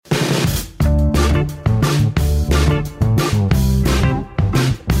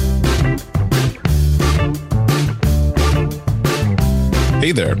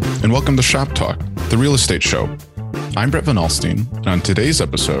Hey there, and welcome to Shop Talk, the real estate show. I'm Brett Van Alstine, and on today's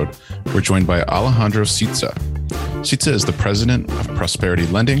episode, we're joined by Alejandro Sitza. Sitza is the president of Prosperity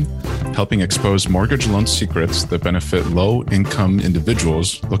Lending, helping expose mortgage loan secrets that benefit low-income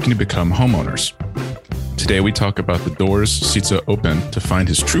individuals looking to become homeowners. Today, we talk about the doors Sitza opened to find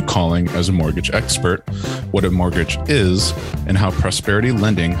his true calling as a mortgage expert, what a mortgage is, and how Prosperity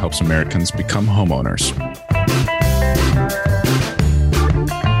Lending helps Americans become homeowners.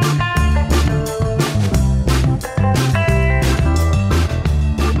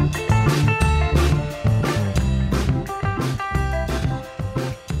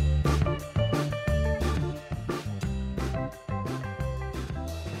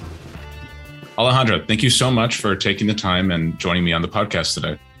 Alejandro, thank you so much for taking the time and joining me on the podcast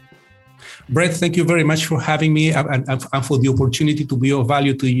today. Brett, thank you very much for having me and for the opportunity to be of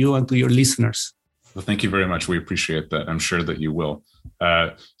value to you and to your listeners. Well, thank you very much. We appreciate that. I'm sure that you will.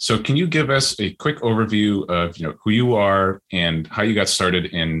 So can you give us a quick overview of who you are and how you got started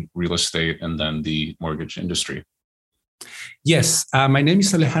in real estate and then the mortgage industry? Yes, my name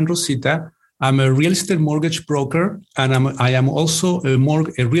is Alejandro Sitza. I'm a real estate mortgage broker, and I am also a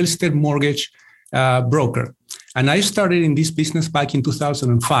real estate mortgage broker. And I started in this business back in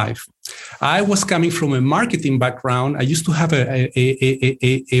 2005. I was coming from a marketing background. I used to have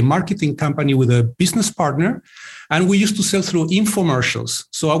a marketing company with a business partner, and we used to sell through infomercials.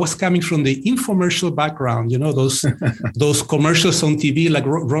 So I was coming from the infomercial background, those commercials on TV like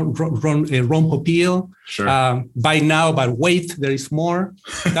Ron Popeil. Sure. Buy now, but wait, there is more.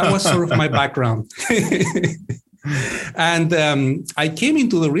 That was sort of my background. And I came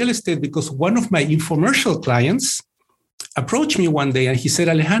into the real estate because one of my infomercial clients approached me one day and he said,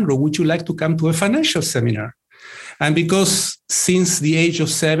 Alejandro, would you like to come to a financial seminar? And because since the age of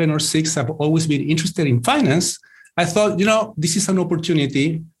 7 or 6, I've always been interested in finance, I thought, this is an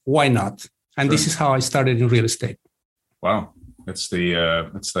opportunity. Why not? And Sure. This is how I started in real estate. Wow. It's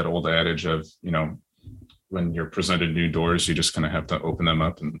that old adage of, when you're presented new doors, you just kind of have to open them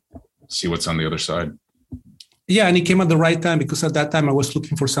up and see what's on the other side. Yeah, and it came at the right time because at that time I was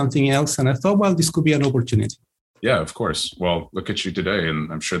looking for something else. And I thought, well, this could be an opportunity. Yeah, of course. Well, look at you today.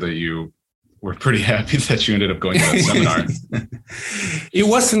 And I'm sure that you were pretty happy that you ended up going to that seminar. It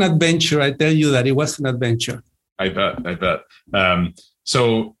was an adventure. I tell you that it was an adventure. I bet.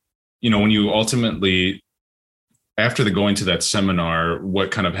 So, when you ultimately, after going to that seminar,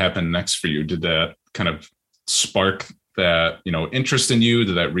 what kind of happened next for you? Did that kind of spark that, interest in you?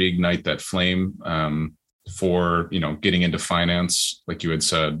 Did that reignite that flame for, getting into finance? Like you had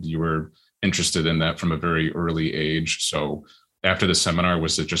said, you were interested in that from a very early age. So after the seminar,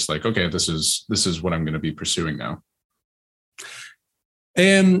 was it just like, okay, this is what I'm going to be pursuing now?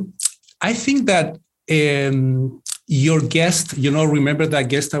 I think that your guest, remember that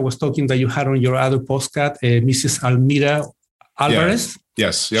guest I was talking that you had on your other podcast, Mrs. Almira Alvarez? Yeah.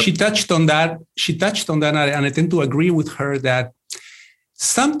 Yes. Yep. She touched on that. And I tend to agree with her that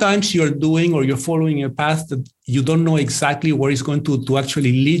sometimes you're doing or you're following a path that you don't know exactly where it's going to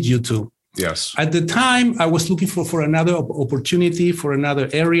actually lead you to. Yes. At the time, I was looking for another opportunity, for another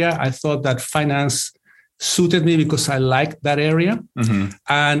area. I thought that finance suited me because I liked that area. Mm-hmm.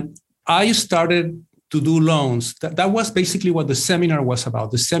 And I started to do loans. That was basically what the seminar was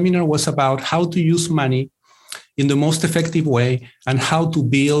about. The seminar was about how to use money in the most effective way and how to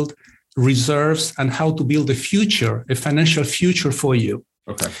build reserves and how to build a financial future for you.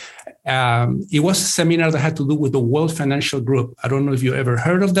 Okay. It was a seminar that had to do with the World Financial Group. I don't know if you ever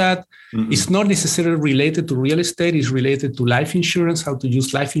heard of that. Mm-hmm. It's not necessarily related to real estate. It's related to life insurance, how to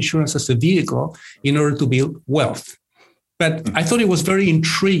use life insurance as a vehicle in order to build wealth. But I thought it was very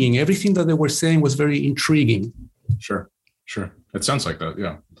intriguing. Everything that they were saying was very intriguing. Sure. It sounds like that,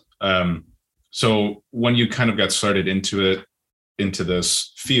 yeah. So when you kind of got started into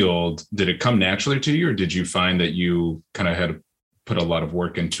this field, did it come naturally to you, or did you find that you kind of had to put a lot of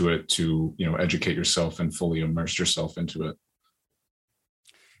work into it to, educate yourself and fully immerse yourself into it?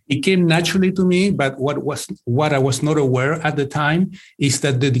 It came naturally to me, but what I was not aware at the time is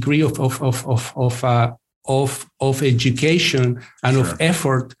that the degree of education and Sure. of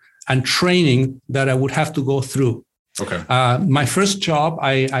effort and training that I would have to go through. Okay. My first job,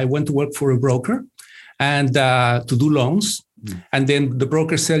 I went to work for a broker and to do loans. Mm. And then the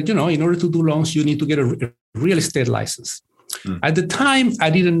broker said, in order to do loans, you need to get a real estate license. Mm. At the time, I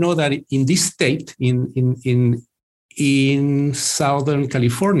didn't know that in this state, in Southern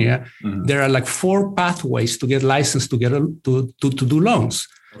California, mm-hmm. there are like 4 pathways to get licensed to do loans.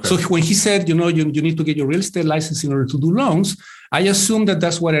 Okay. So when he said, you need to get your real estate license in order to do loans, I assumed that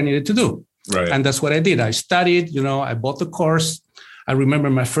that's what I needed to do. Right. And that's what I did. I studied, I bought the course. I remember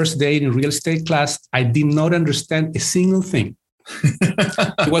my first day in real estate class. I did not understand a single thing.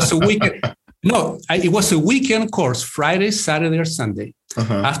 It was a weekend. No, it was a weekend course, Friday, Saturday, or Sunday.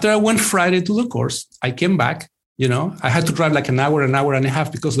 After I went Friday to the course, I came back. I had to drive like an hour and a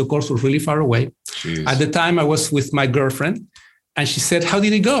half because the course was really far away. Jeez. At the time, I was with my girlfriend, and she said, "How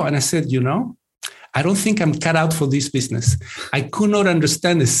did it go?" And I said, I don't think I'm cut out for this business. I could not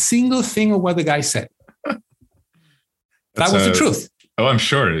understand a single thing of what the guy said. That was the truth. Oh, I'm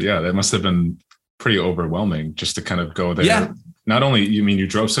sure. Yeah, that must have been pretty overwhelming just to kind of go there. Yeah. Not only, you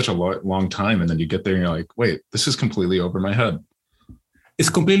drove such a long time, and then you get there and you're like, wait, this is completely over my head. It's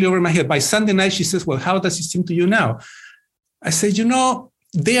completely over my head. By Sunday night, she says, "Well, how does it seem to you now?" I said,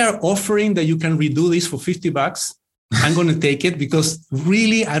 they are offering that you can redo this for $50. I'm going to take it because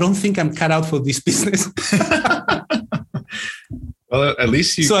really, I don't think I'm cut out for this business. Well, at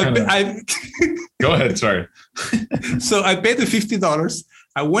least you go ahead. Sorry. So I paid the $50.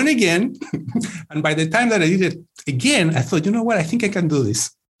 I went again. And by the time that I did it again, I thought, I think I can do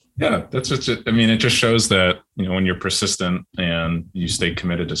this. Yeah, that's what it just shows that, when you're persistent and you stay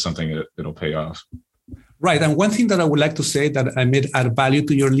committed to something, it'll pay off. Right. And one thing that I would like to say that I made add value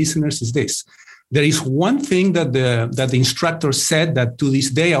to your listeners is this. There is one thing that the instructor said that to this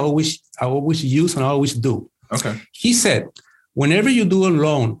day I always use and I always do. Okay. He said, whenever you do a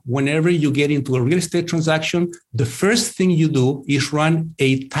loan, whenever you get into a real estate transaction, the first thing you do is run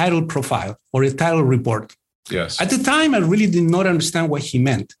a title profile or a title report. Yes. At the time, I really did not understand what he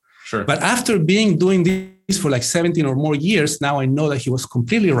meant. Sure. But after doing this for like 17 or more years, now I know that he was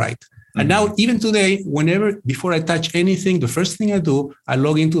completely right. And now, even today, before I touch anything, the first thing I do, I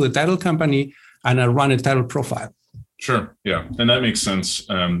log into the title company and I run a title profile. Sure. Yeah. And that makes sense.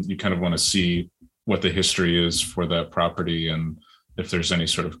 You kind of want to see what the history is for that property and if there's any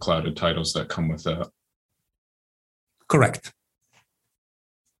sort of clouded titles that come with that. Correct.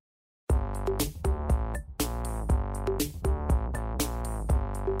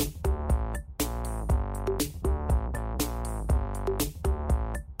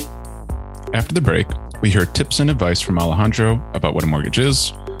 After the break, we hear tips and advice from Alejandro about what a mortgage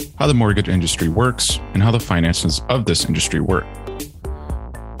is, how the mortgage industry works, and how the finances of this industry work.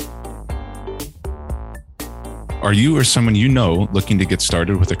 Are you or someone you know looking to get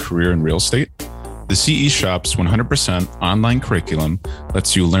started with a career in real estate? The CE Shop's 100% online curriculum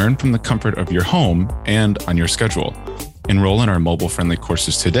lets you learn from the comfort of your home and on your schedule. Enroll in our mobile-friendly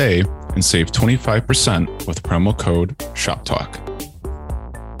courses today and save 25% with promo code SHOPTALK.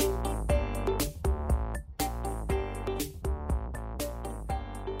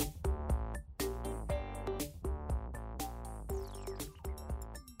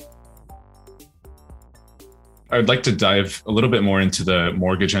 I'd like to dive a little bit more into the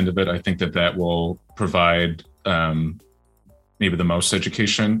mortgage end of it. I think that will provide maybe the most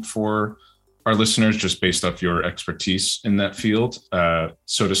education for our listeners, just based off your expertise in that field.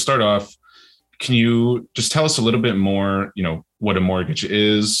 So to start off, can you just tell us a little bit more, what a mortgage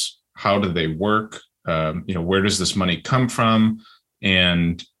is, how do they work, where does this money come from?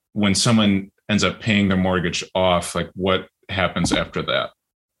 And when someone ends up paying their mortgage off, like what happens after that?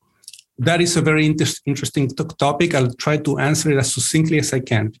 That is a very interesting topic. I'll try to answer it as succinctly as I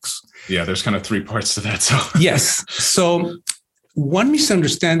can. Yeah, there's kind of three parts to that. So yes. So one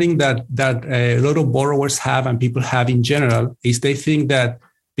misunderstanding that a lot of borrowers have and people have in general is they think that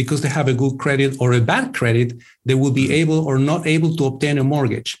because they have a good credit or a bad credit, they will be able or not able to obtain a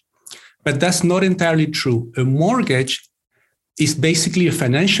mortgage. But that's not entirely true. A mortgage is basically a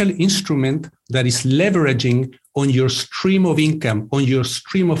financial instrument that is leveraging on your stream of income, on your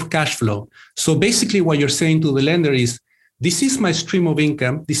stream of cash flow. So basically what you're saying to the lender is, this is my stream of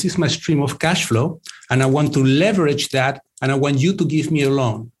income, this is my stream of cash flow, and I want to leverage that, and I want you to give me a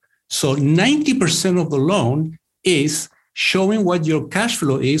loan. So 90% of the loan is showing what your cash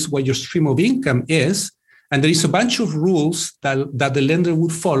flow is, what your stream of income is, and there is a bunch of rules that the lender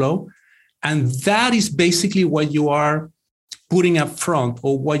would follow, and that is basically what you are putting up front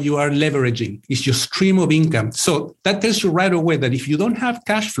or what you are leveraging is your stream of income. So that tells you right away that if you don't have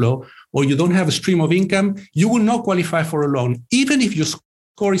cash flow or you don't have a stream of income, you will not qualify for a loan, even if your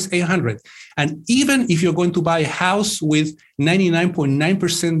score is 800. And even if you're going to buy a house with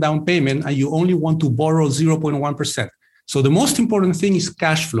 99.9% down payment and you only want to borrow 0.1%. So the most important thing is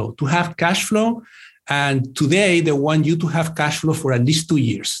cash flow, to have cash flow. And today they want you to have cash flow for at least 2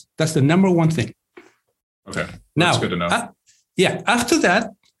 years. That's the number one thing. Okay, that's good to know. After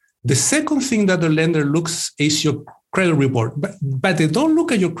that, the second thing that the lender looks is your credit report. But they don't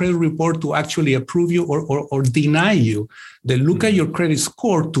look at your credit report to actually approve you or deny you. They look at your credit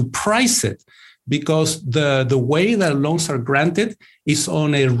score to price it. because the way that loans are granted is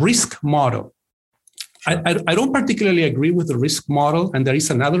on a risk model. I don't particularly agree with the risk model. And there is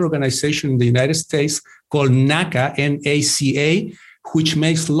another organization in the United States called NACA, N-A-C-A, which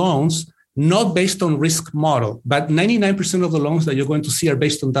makes loans not based on risk model, but 99% of the loans that you're going to see are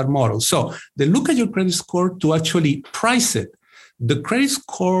based on that model. So they look at your credit score to actually price it. The credit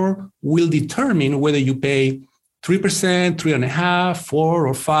score will determine whether you pay 3%, 3.5%, 4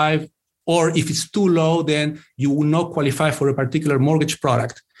 or 5, or if it's too low, then you will not qualify for a particular mortgage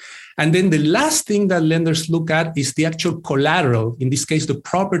product. And then the last thing that lenders look at is the actual collateral, in this case, the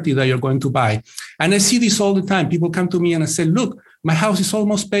property that you're going to buy. And I see this all the time. People come to me and I say, look, my house is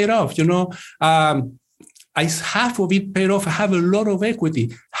almost paid off. Half of it paid off. I have a lot of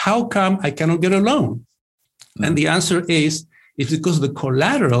equity. How come I cannot get a loan? Mm-hmm. And the answer is, it's because the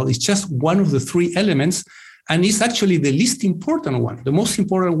collateral is just one of the three elements, and it's actually the least important one. The most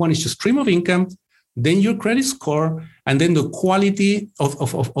important one is your stream of income, then your credit score, and then the quality of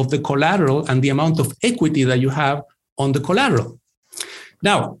the collateral and the amount of equity that you have on the collateral.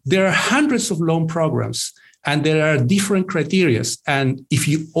 Now, there are hundreds of loan programs, and there are different criteria. And if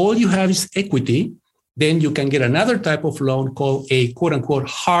all you have is equity, then you can get another type of loan called a quote-unquote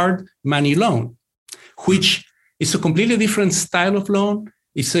hard money loan, which is a completely different style of loan.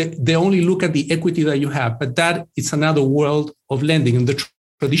 They only look at the equity that you have, but that is another world of lending. In the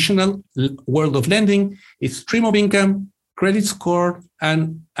traditional world of lending, it's stream of income, credit score,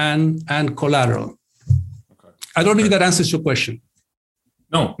 and collateral. Okay. I don't know if that answers your question.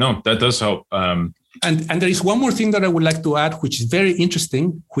 No, that does help. And there is one more thing that I would like to add, which is very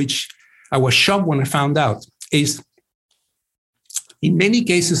interesting, which I was shocked when I found out, is in many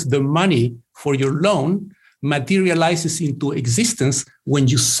cases, the money for your loan materializes into existence when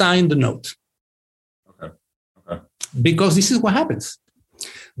you sign the note. Okay. Because this is what happens.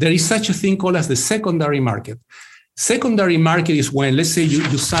 There is such a thing called as the secondary market. Secondary market is when, let's say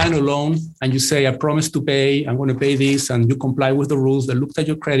you sign a loan and you say, I promise to pay, I'm going to pay this, and you comply with the rules. They looked at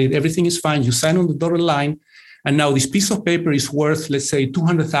your credit, everything is fine. You sign on the dotted line, and now this piece of paper is worth, let's say,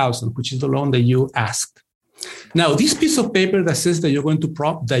 $200,000, which is the loan that you asked. Now, this piece of paper that says that you're going to pay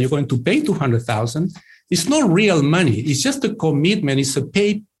 $200,000, it's not real money. It's just a commitment. It's a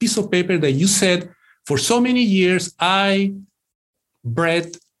piece of paper that you said, for so many years, I,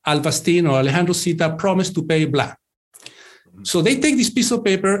 Brett Alvastin or Alejandro Sita, promised to pay blah. So they take this piece of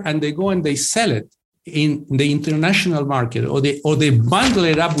paper and they go and they sell it in the international market, or they bundle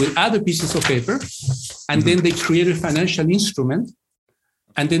it up with other pieces of paper, and then they create a financial instrument,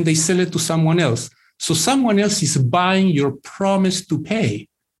 and then they sell it to someone else. So someone else is buying your promise to pay.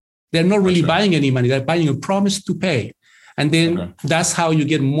 They're not really buying any money. They're buying a promise to pay. And then that's how you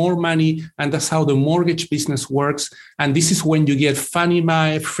get more money, and that's how the mortgage business works. And this is when you get Fannie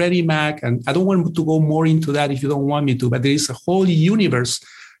Mae, Freddie Mac, and I don't want to go more into that if you don't want me to, but there is a whole universe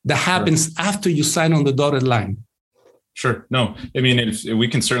that happens after you sign on the dotted line. Sure. No, I mean, we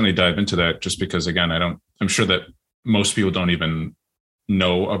can certainly dive into that, just because, again, I'm sure that most people don't even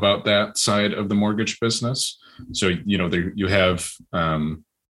know about that side of the mortgage business. So, you have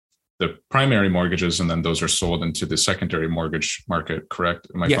the primary mortgages, and then those are sold into the secondary mortgage market, correct?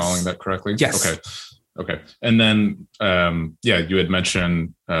 Am I following that correctly? Yes. Okay. And then, you had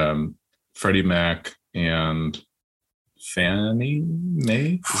mentioned Freddie Mac and Fannie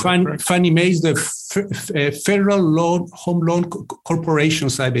Mae? Fannie Mae is the Federal Home Loan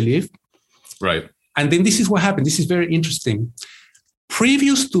Corporations, I believe. Right. And then this is what happened. This is very interesting.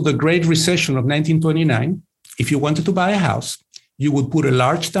 Previous to the Great Recession of 1929, if you wanted to buy a house, you would put a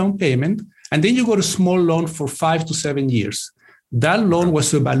large down payment, and then you got a small loan for 5 to 7 years. That loan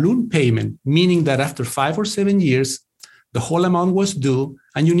was a balloon payment, meaning that after 5 or 7 years, the whole amount was due,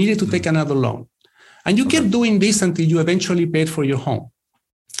 and you needed to take another loan. And you kept doing this until you eventually paid for your home.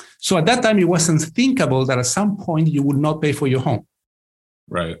 So at that time, it wasn't thinkable that at some point you would not pay for your home.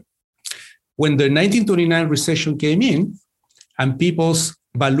 Right. When the 1929 recession came in, and people's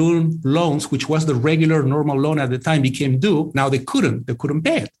balloon loans, which was the regular normal loan at the time, became due, now they couldn't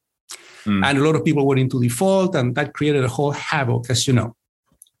pay it. And a lot of people were into default, and that created a whole havoc, as you know.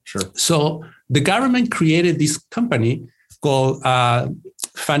 Sure. So the government created this company called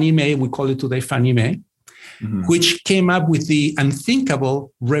Fannie Mae, we call it today Fannie Mae, which came up with the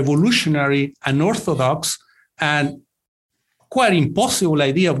unthinkable, revolutionary, unorthodox, and quite impossible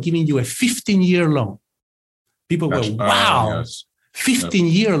idea of giving you a 15-year loan. People were, wow,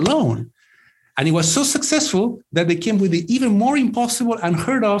 15-year loan. And it was so successful that they came with the even more impossible,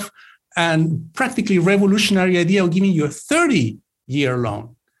 unheard of, and practically revolutionary idea of giving you a 30-year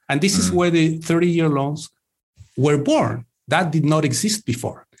loan. And this is where the 30-year loans were born. That did not exist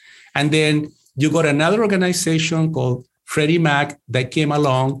before. And then You got another organization called Freddie Mac that came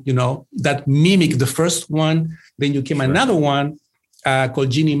along, that mimicked the first one. Then you came another one called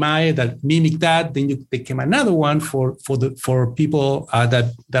Ginnie Mae that mimicked that. Then there came another one for people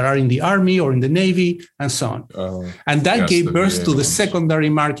that are in the Army or in the Navy and so on. And that gave birth to the secondary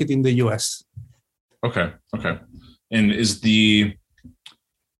market in the US. Okay. And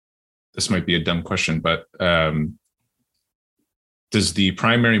this might be a dumb question, but does the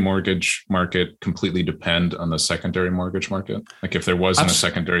primary mortgage market completely depend on the secondary mortgage market? Like if there wasn't a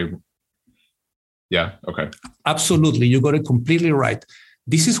secondary... Yeah, okay. Absolutely. You got it completely right.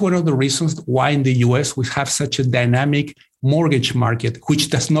 This is one of the reasons why in the US we have such a dynamic mortgage market, which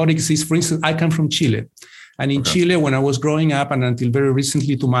does not exist. For instance, I come from Chile. And in Chile, when I was growing up, and until very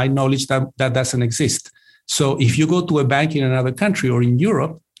recently, to my knowledge, that doesn't exist. So if you go to a bank in another country or in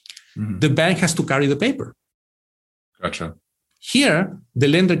Europe, the bank has to carry the paper. Gotcha. Here, the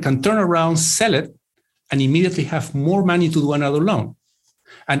lender can turn around, sell it, and immediately have more money to do another loan.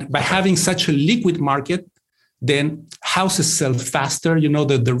 And by having such a liquid market, then houses sell faster.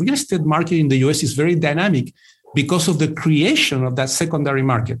 The real estate market in the US is very dynamic because of the creation of that secondary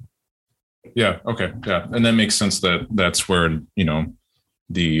market. Yeah. Okay. Yeah. And that makes sense that's where,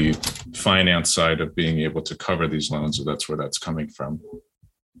 the finance side of being able to cover these loans, so that's where that's coming from.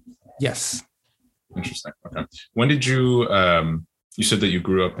 Yes. Interesting. Okay. When did you, you said that you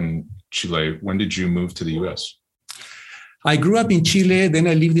grew up in Chile. When did you move to the US? I grew up in Chile, then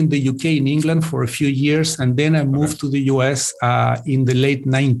I lived in the UK, in England for a few years, and then I moved to the US in the late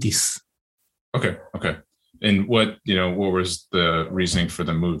 90s. Okay. And what was the reasoning for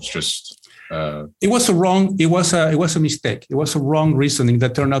the moves? Just it was a mistake. It was a wrong reasoning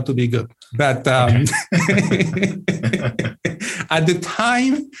that turned out to be good. But at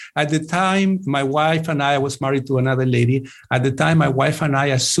the time, my wife and I was married to another lady. At the time, my wife and I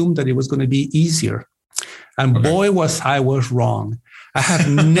assumed that it was going to be easier. And boy, I was wrong. I have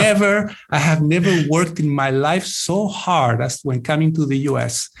never worked in my life so hard as when coming to the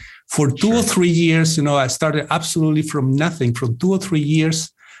US. For 2 or 3 years, I started absolutely from nothing. For 2 or 3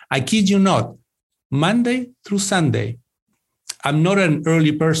 years, I kid you not, Monday through Sunday. I'm not an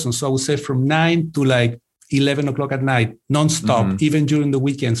early person, so I would say from 9 to like 11 o'clock at night, nonstop, even during the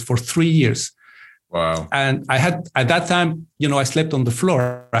weekends for 3 years. Wow. And I had, at that time, I slept on the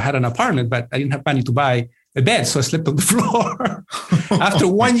floor. I had an apartment, but I didn't have money to buy a bed, so I slept on the floor. After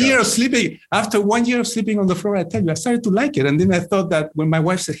 1 year of sleeping on the floor, I tell you, I started to like it. And then I thought that when my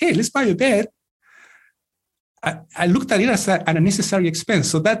wife said, "Hey, let's buy a bed," I looked at it as an unnecessary expense.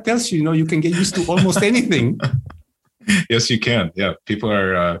 So that tells you, you can get used to almost anything. Yes, you can. Yeah,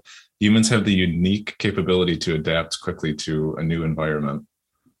 humans have the unique capability to adapt quickly to a new environment.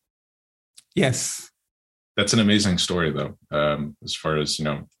 Yes. That's an amazing story, though, as far as,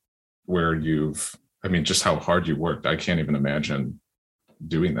 where just how hard you worked. I can't even imagine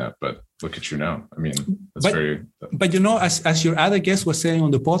doing that, but look at you now. But as your other guest was saying on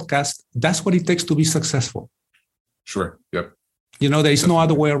the podcast, that's what it takes to be successful. Sure. Yep. There is no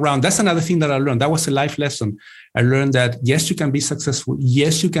other way around. That's another thing that I learned. That was a life lesson. I learned that, yes, you can be successful.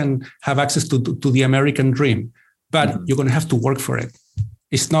 Yes, you can have access to the American dream, but you're going to have to work for it.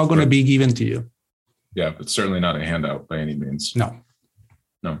 It's not going to be given to you. Yeah, it's certainly not a handout by any means. No.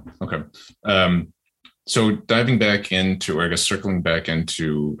 Okay. So diving back into, or I guess circling back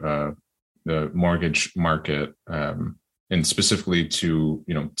into the mortgage market, and specifically to,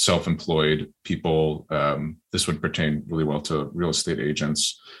 self-employed people, this would pertain really well to real estate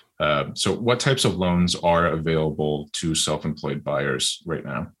agents. So what types of loans are available to self-employed buyers right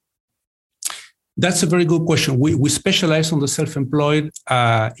now? That's a very good question. We specialize on the self-employed,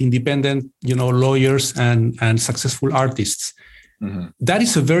 independent, lawyers and successful artists. Mm-hmm. That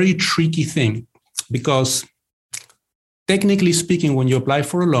is a very tricky thing because technically speaking, when you apply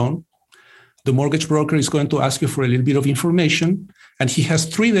for a loan, the mortgage broker is going to ask you for a little bit of information, and he has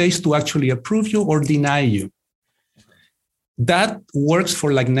 3 days to actually approve you or deny you. That works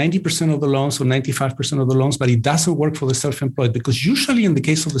for like 90% of the loans or 95% of the loans, but it doesn't work for the self-employed because usually in the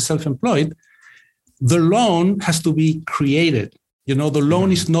case of the self-employed, the loan has to be created. The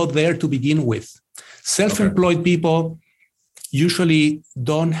loan is not there to begin with. Self-employed people usually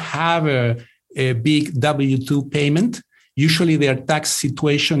don't have a big W-2 payment. Usually their tax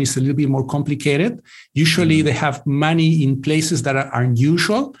situation is a little bit more complicated. Usually they have money in places that are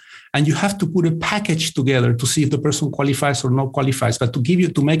unusual, and you have to put a package together to see if the person qualifies or not qualifies. But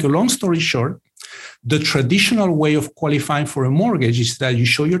to make a long story short, the traditional way of qualifying for a mortgage is that you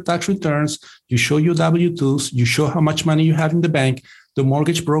show your tax returns, you show your W-2s, you show how much money you have in the bank. the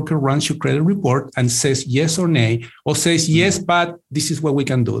mortgage broker runs your credit report and says yes or nay, or says yes, but this is what we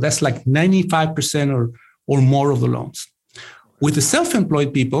can do. That's like 95% or more of the loans. With the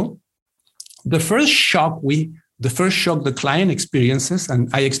self-employed people, the first shock the client experiences, and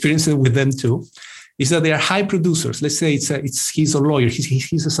I experience it with them too, is that they are high producers. Let's say he's a lawyer,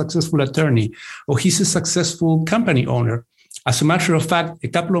 he's a successful attorney, or he's a successful company owner. As a matter of fact, a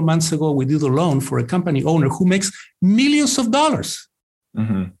couple of months ago, we did a loan for a company owner who makes millions of dollars.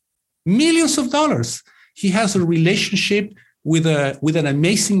 Mm-hmm. Millions of dollars. He has a relationship with an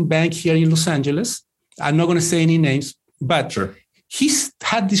amazing bank here in Los Angeles. I'm not going to say any names, but sure. He's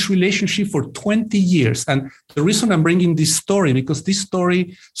had this relationship for 20 years. And the reason I'm bringing this story, because this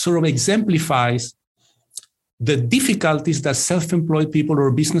story sort of exemplifies the difficulties that self-employed people or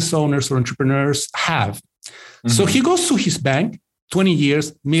business owners or entrepreneurs have. Mm-hmm. So he goes to his bank, 20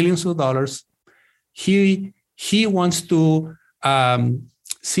 years, millions of dollars. He wants to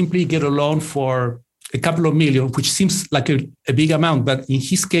simply get a loan for a couple of million, which seems like a big amount, but in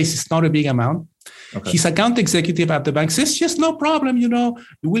his case, it's not a big amount. Okay. His account executive at the bank says, yes, no problem.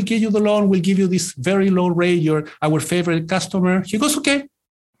 We'll give you the loan. We'll give you this very low rate. You're our favorite customer. He goes, okay.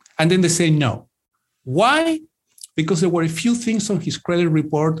 And then they say no. Why? Because there were a few things on his credit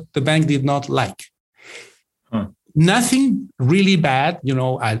report the bank did not like. Nothing really bad.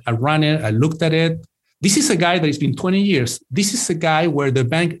 I ran it. I looked at it. This is a guy that has been 20 years. This is a guy where the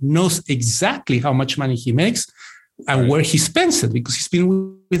bank knows exactly how much money he makes and where he spends it, because he's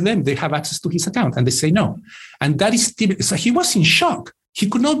been with them. They have access to his account and they say no. And that is typical. So he was in shock. He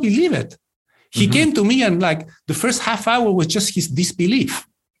could not believe it. He came to me and like the first half hour was just his disbelief.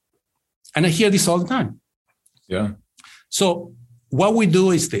 And I hear this all the time. Yeah. So what we do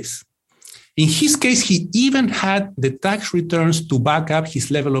is this. In his case, he even had the tax returns to back up his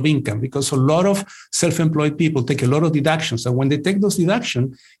level of income, because a lot of self-employed people take a lot of deductions. And when they take those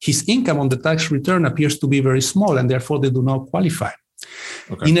deductions, his income on the tax return appears to be very small, and therefore they do not qualify.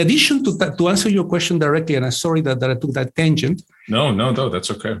 Okay. In addition to that, to answer your question directly, and I'm sorry that I took that tangent. No,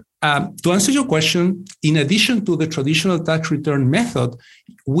 that's okay. To answer your question, in addition to the traditional tax return method,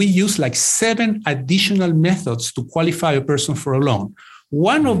 we use like 7 additional methods to qualify a person for a loan.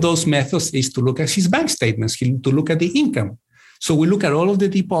 One of those methods is to look at his bank statements, to look at the income. So we look at all of the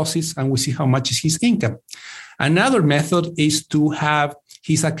deposits and we see how much is his income. Another method is to have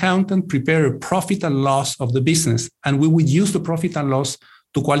his accountant prepare a profit and loss of the business, and we would use the profit and loss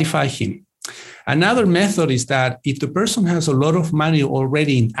to qualify him. Another method is that if the person has a lot of money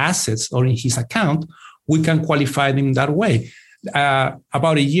already in assets or in his account, we can qualify them that way.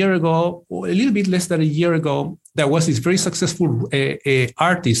 About a year ago, or a little bit less than a year ago, there was this very successful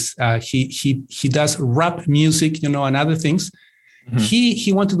artist. He does rap music, and other things. Mm-hmm.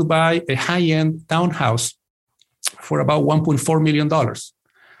 He wanted to buy a high-end townhouse for about $1.4 million.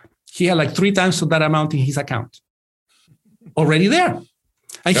 He had like 3 times of that amount in his account already there,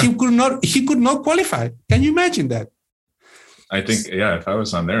 and he could not qualify. Can you imagine that? I think, if I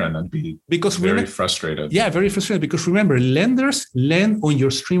was on there, and I'd be very frustrated. Yeah, very frustrated, because remember, lenders lend on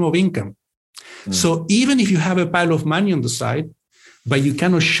your stream of income. So even if you have a pile of money on the side, but you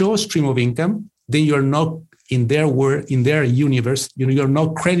cannot show a stream of income, then you're not in their universe. You're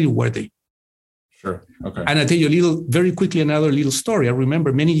not credit worthy. Sure. Okay. And I'll tell you very quickly, another little story. I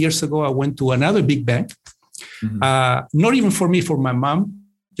remember many years ago, I went to another big bank. Mm-hmm. Not even for me, for my mom.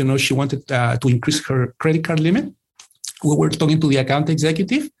 She wanted to increase her credit card limit. We were talking to the account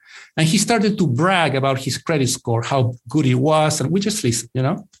executive, and he started to brag about his credit score, how good it was, and we just listened,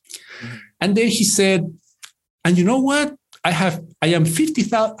 Mm-hmm. And then he said, and you know what? I have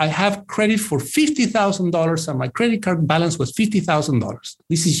credit for $50,000, and my credit card balance was $50,000.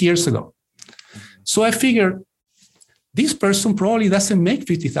 This is years ago. So I figured this person probably doesn't make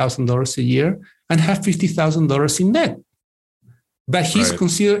 $50,000 a year and have $50,000 in debt. But he's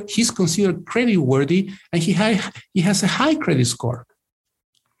considered credit worthy, and he has a high credit score.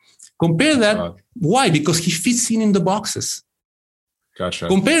 Compare that. Why? Because he fits in the boxes. Gotcha.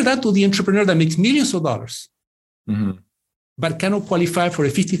 Compare that to the entrepreneur that makes millions of dollars, but cannot qualify for a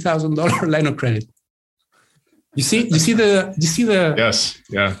 $50,000 line of credit. You see the. Yes.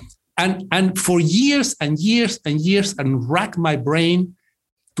 Yeah. And for years and years and years, and rack my brain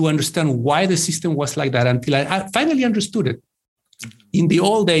to understand why the system was like that, until I finally understood it. In the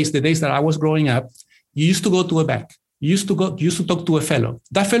old days, the days that I was growing up, you used to go to a bank. You used to talk to a fellow.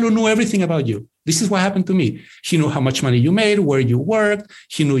 That fellow knew everything about you. This is what happened to me. He knew how much money you made, where you worked.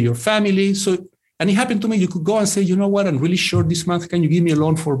 He knew your family. And it happened to me. You could go and say, you know what? I'm really short this month. Can you give me a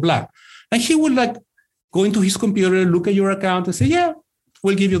loan for blah? And he would go into his computer, look at your account and say, yeah,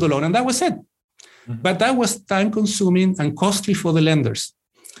 we'll give you the loan. And that was it. But that was time consuming and costly for the lenders.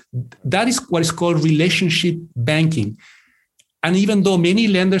 That is what is called relationship banking. And even though many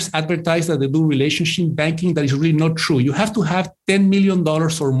lenders advertise that they do relationship banking, that is really not true. You have to have $10 million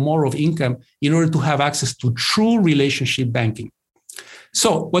or more of income in order to have access to true relationship banking.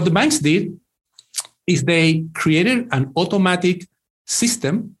 So what the banks did is they created an automatic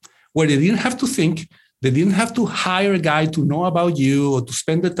system where they didn't have to think, they didn't have to hire a guy to know about you or to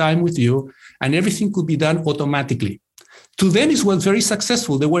spend the time with you, and everything could be done automatically. To them, it was very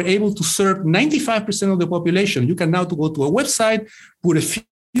successful. They were able to serve 95% of the population. You can now go to a website, put a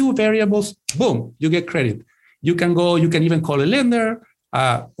few variables, boom, you get credit. You can even call a lender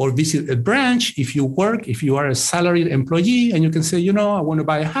or visit a branch if you are a salaried employee, and you can say, I want to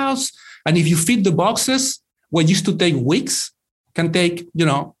buy a house. And if you fit the boxes, what used to take weeks can take,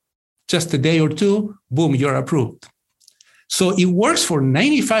 just a day or two, boom, you're approved. So it works for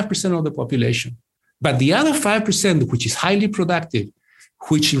 95% of the population. But the other 5%, which is highly productive,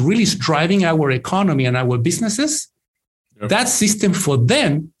 which really is driving our economy and our businesses, that system for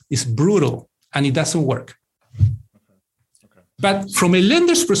them is brutal and it doesn't work. Okay. But from a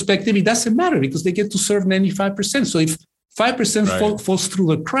lender's perspective, it doesn't matter because they get to serve 95%. So if 5% falls through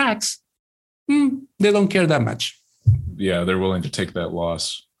the cracks, they don't care that much. Yeah, they're willing to take that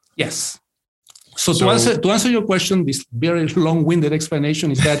loss. Yes. So to answer your question, this very long-winded explanation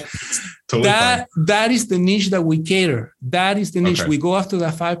is that totally that is the niche that we cater. That is the niche. Okay. We go after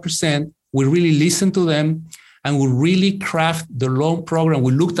that 5%. We really listen to them, and we really craft the loan program.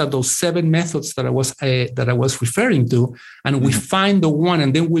 We looked at those 7 methods that I was referring to, and we find the one,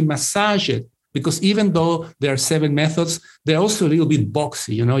 and then we massage it. Because even though there are 7 methods, they're also a little bit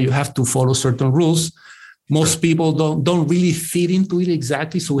boxy. You have to follow certain rules. Most people don't really fit into it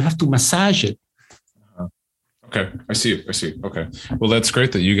exactly, so we have to massage it. Okay, I see. Okay. Well, that's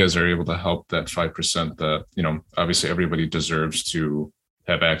great that you guys are able to help that 5% that, obviously everybody deserves to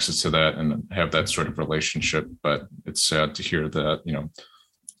have access to that and have that sort of relationship. But it's sad to hear that,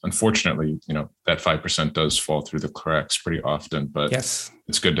 unfortunately, that 5% does fall through the cracks pretty often. But yes,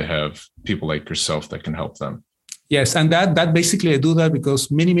 it's good to have people like yourself that can help them. Yes, and that basically I do that because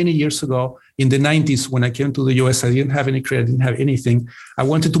many, many years ago in the 90s, when I came to the US, I didn't have any credit, didn't have anything. I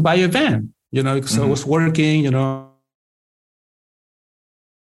wanted to buy a van. Because I was working,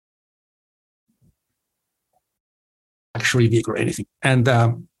 luxury vehicle or anything. And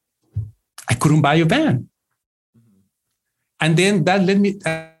I couldn't buy a van. And then that led me,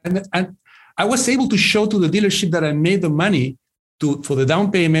 and I was able to show to the dealership that I made the money for the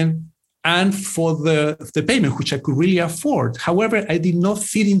down payment and for the payment, which I could really afford. However, I did not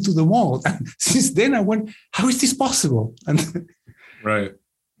fit into the mold. And since then I went, how is this possible? And right.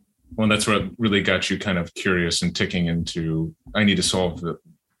 Well, that's what really got you kind of curious and ticking into, I need to solve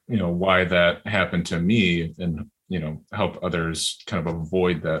why that happened to me and, help others kind of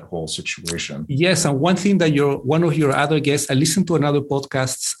avoid that whole situation. Yes. And one thing that one of your other guests, I listened to another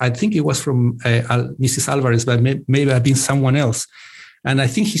podcast, I think it was from Mrs. Alvarez, but maybe have been someone else. And I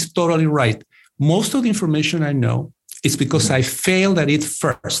think he's totally right. Most of the information I know is because I failed at it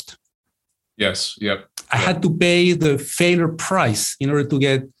first. Yes. Yep. I had to pay the failure price in order to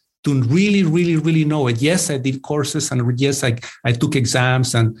really, really, really know it. Yes, I did courses, and yes, I took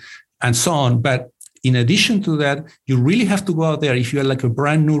exams and so on. But in addition to that, you really have to go out there. If you're like a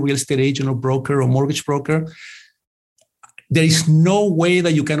brand new real estate agent or broker or mortgage broker, there is no way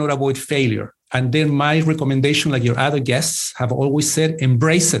that you cannot avoid failure. And then my recommendation, like your other guests have always said,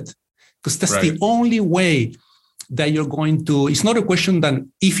 embrace it. Because that's the only way that you're going to, it's not a question that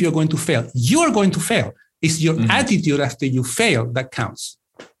if you're going to fail, you are going to fail. It's your attitude after you fail that counts.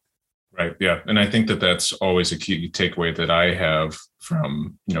 Right. Yeah. And I think that that's always a key takeaway that I have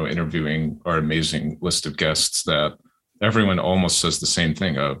from, interviewing our amazing list of guests, that everyone almost says the same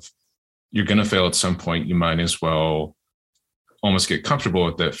thing of, you're going to fail at some point. You might as well almost get comfortable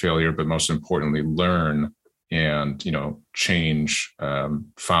with that failure, but most importantly, learn and, change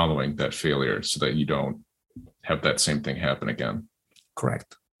following that failure so that you don't have that same thing happen again.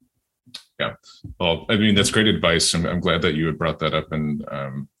 Correct. Yeah. Well, I mean, that's great advice. I'm glad that you had brought that up and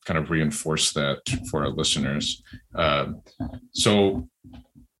kind of reinforced that for our listeners. So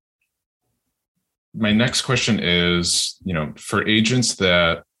my next question is, for agents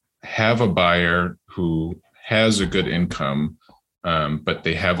that have a buyer who has a good income, but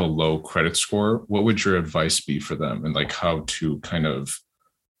they have a low credit score, what would your advice be for them? And like how to kind of,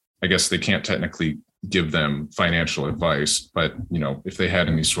 I guess they can't technically give them financial advice, but if they had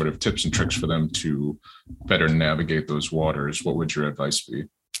any sort of tips and tricks for them to better navigate those waters, what would your advice be?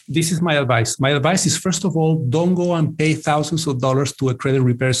 This is my advice. My advice is, first of all, don't go and pay thousands of dollars to a credit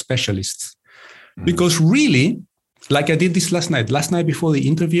repair specialist. Because really, like I did this last night before the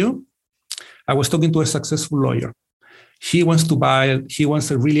interview, I was talking to a successful lawyer. He wants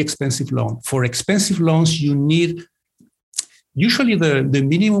a really expensive loan. For expensive loans, you need, usually the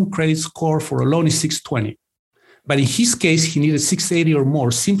minimum credit score for a loan is 620. But in his case, he needed 680 or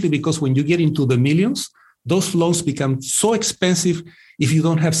more, simply because when you get into the millions, those loans become so expensive if you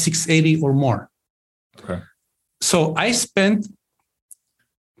don't have 680 or more. Okay. So I spent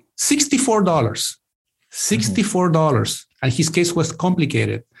 $64, and his case was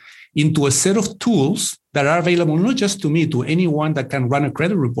complicated, into a set of tools that are available not just to me, to anyone that can run a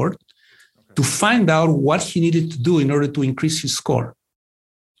credit report, to find out what he needed to do in order to increase his score.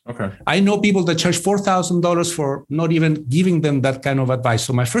 Okay. I know people that charge $4,000 for not even giving them that kind of advice.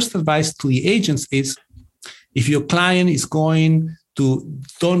 So my first advice to the agents is, if your client is going to,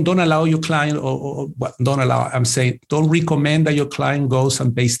 don't allow your client, don't recommend that your client goes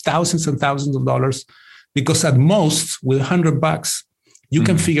and pays thousands and thousands of dollars, because at most with $100, you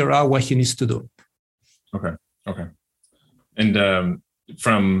can figure out what he needs to do. Okay. And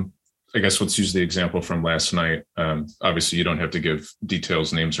from, I guess, let's use the example from last night. Obviously, you don't have to give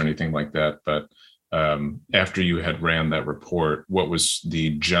details, names, or anything like that. But after you had ran that report, what was the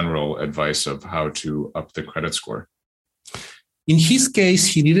general advice of how to up the credit score? In his case,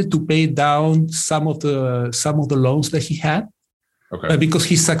 he needed to pay down some of the loans that he had. Okay. But because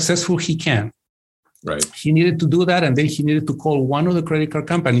he's successful, he can. Right. He needed to do that, and then he needed to call one of the credit card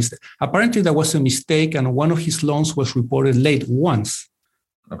companies. Apparently, there was a mistake, and one of his loans was reported late once.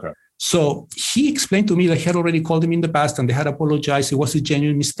 Okay. So he explained to me that he had already called him in the past, and they had apologized. It was a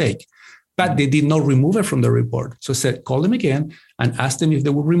genuine mistake, but they did not remove it from the report. So I said, call them again and ask them if they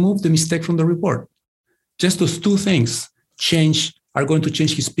would remove the mistake from the report. Just those two things are going to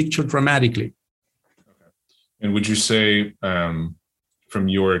change his picture dramatically. Okay. And would you say, from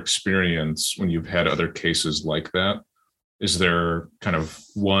your experience, when you've had other cases like that, is there kind of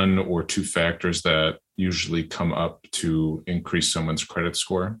one or two factors that usually come up to increase someone's credit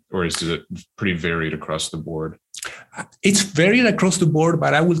score, or is it pretty varied across the board? It's varied across the board,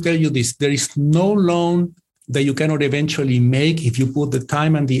 but I will tell you this: there is no loan that you cannot eventually make if you put the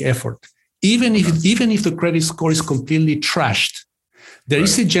time and the effort. Even if the credit score is completely trashed, there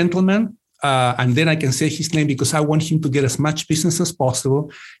is a gentleman. And then I can say his name because I want him to get as much business as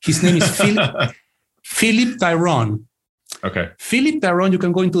possible. His name is Philip Tyrone. Okay. Philip Tyrone, you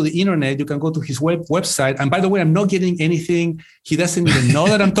can go into the internet, you can go to his website. And by the way, I'm not getting anything. He doesn't even know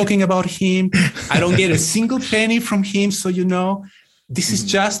that I'm talking about him. I don't get a single penny from him. So, this is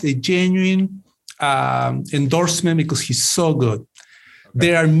just a genuine endorsement because he's so good. Okay.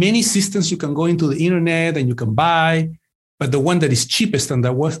 There are many systems you can go into the internet and you can buy. But the one that is cheapest and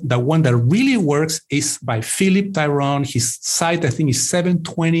the one that really works is by Philip Tyrone. His site, I think, is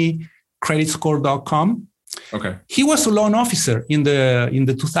 720creditscore.com. Okay. He was a loan officer in the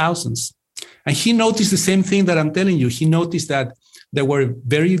 2000s. And he noticed the same thing that I'm telling you. He noticed that there were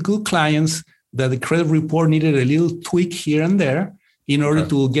very good clients, that the credit report needed a little tweak here and there in order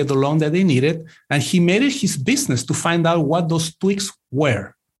to get the loan that they needed. And he made it his business to find out what those tweaks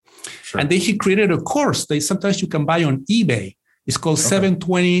were. Sure. And then he created a course that sometimes you can buy on eBay. It's called 7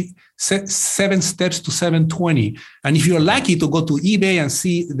 Steps to 720. And if you're lucky to go to eBay and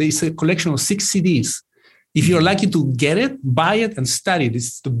see, there's a collection of 6 CDs. If you're lucky to get it, buy it and study it.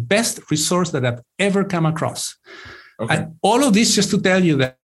 It's the best resource that I've ever come across. Okay. And all of this just to tell you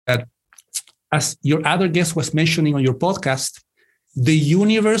that as your other guest was mentioning on your podcast, the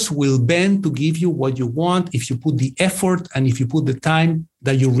universe will bend to give you what you want if you put the effort and if you put the time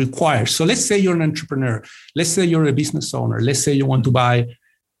that you require. So let's say you're an entrepreneur. Let's say you're a business owner. Let's say you want to buy,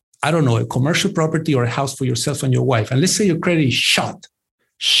 a commercial property or a house for yourself and your wife. And let's say your credit is shot.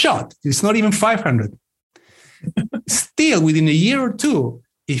 It's not even 500. Still, within a year or two,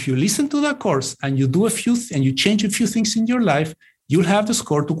 if you listen to that course and you do and you change a few things in your life, you'll have the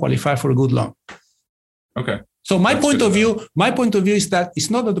score to qualify for a good loan. Okay. So my point of view is that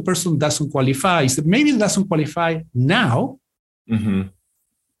it's not that the person doesn't qualify. It's that maybe it doesn't qualify now. Mm-hmm.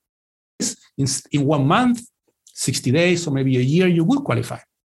 In 1 month, 60 days, or maybe a year, you will qualify.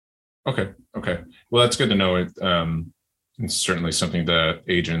 Okay. Well, that's good to know. It's certainly something that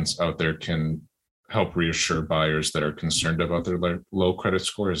agents out there can help reassure buyers that are concerned about their low credit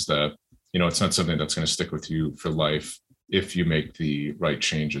score, is that, it's not something that's going to stick with you for life if you make the right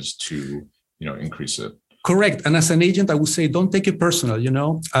changes to, increase it. Correct. And as an agent, I would say, don't take it personal.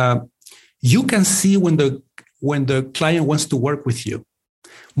 You can see when the client wants to work with you.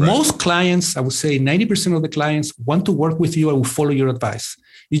 Right. Most clients, I would say 90% of the clients want to work with you and will follow your advice.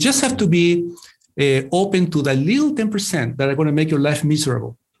 You just have to be open to the little 10% that are going to make your life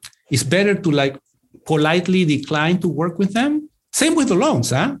miserable. It's better to politely decline to work with them. Same with the loans,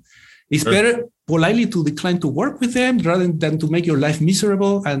 huh? It's better politely to decline to work with them rather than to make your life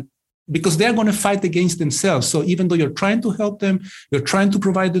miserable, and because they're going to fight against themselves. So even though you're trying to help them, you're trying to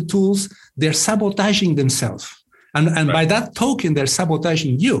provide the tools, they're sabotaging themselves. And by that token, they're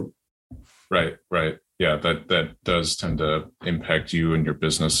sabotaging you. Right. Yeah, that does tend to impact you and your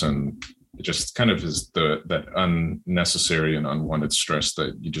business, and it just kind of is that unnecessary and unwanted stress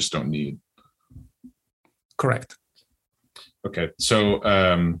that you just don't need. Correct. Okay. So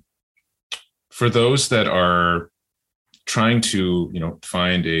for those that are trying to,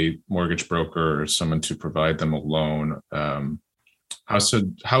 find a mortgage broker or someone to provide them a loan,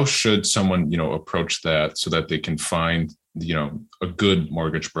 how should someone, approach that so that they can find, a good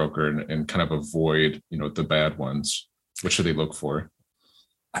mortgage broker and kind of avoid, the bad ones? What should they look for?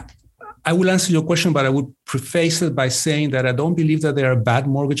 I will answer your question, but I would preface it by saying that I don't believe that there are bad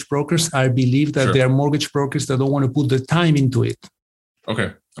mortgage brokers. I believe that there are mortgage brokers that don't want to put the time into it.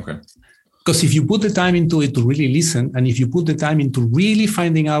 Okay. Because if you put the time into it to really listen, and if you put the time into really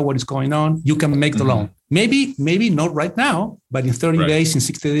finding out what is going on, you can make the loan. Maybe not right now, but in 30 days, in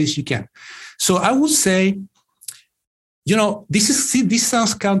 60 days, you can. So I would say, this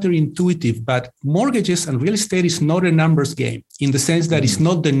sounds counterintuitive, but mortgages and real estate is not a numbers game, in the sense that it's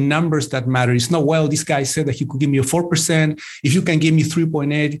not the numbers that matter. It's not, well, this guy said that he could give me a 4%. If you can give me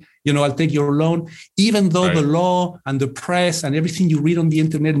 3.8, I'll take your loan. Even though the law and the press and everything you read on the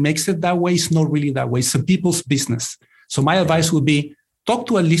internet makes it that way, it's not really that way. It's a people's business. So my advice would be, talk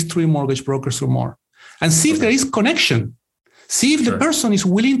to at least 3 mortgage brokers or more and see if there is connection. See if the person is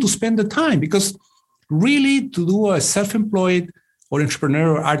willing to spend the time, because really, to do a self-employed or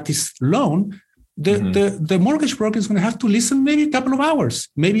entrepreneur or artist loan, the mortgage broker is going to have to listen maybe a couple of hours,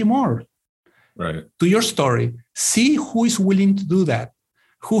 maybe more, to your story. See who is willing to do that,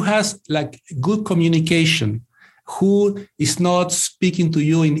 who has good communication, who is not speaking to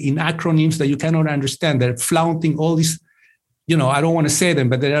you in acronyms that you cannot understand. They're flaunting all these, I don't want to say them,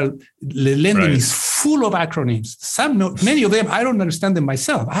 but lending is full of acronyms. Many of them, I don't understand them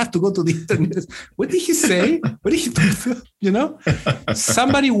myself. I have to go to the internet. What did he say? What did he do?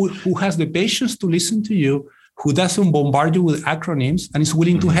 Somebody who has the patience to listen to you, who doesn't bombard you with acronyms and is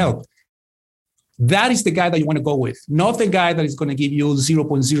willing to help. That is the guy that you want to go with, not the guy that is going to give you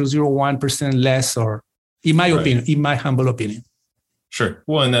 0.001% less, or in my opinion, in my humble opinion. Sure.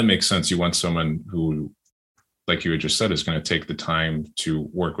 Well, and that makes sense. You want someone who, like you had just said, is going to take the time to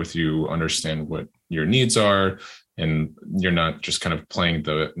work with you, understand what your needs are, and you're not just kind of playing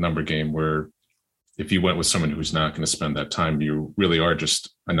the number game where if you went with someone who's not going to spend that time, you really are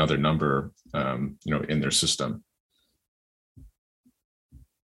just another number, in their system.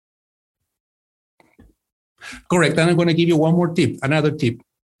 Correct. And I'm going to give you one more tip, another tip,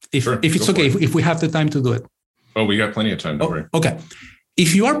 if it's okay, if we have the time to do it. Oh, we got plenty of time. Don't worry. Okay.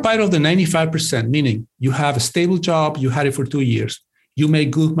 If you are part of the 95%, meaning you have a stable job, you had it for 2 years, you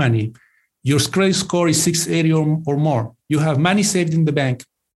make good money, your credit score is 680 or more, you have money saved in the bank,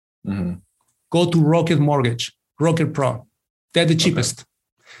 go to Rocket Mortgage, Rocket Pro. They're the cheapest.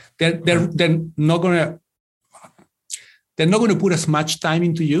 They're not going to put as much time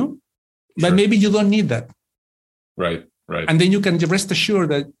into you, but maybe you don't need that. Right. And then you can rest assured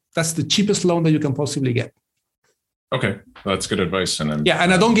that that's the cheapest loan that you can possibly get. Okay, well, that's good advice. And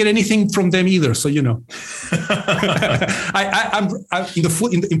I don't get anything from them either, so I'm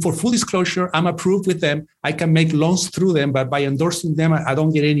for full disclosure, I'm approved with them. I can make loans through them, but by endorsing them, I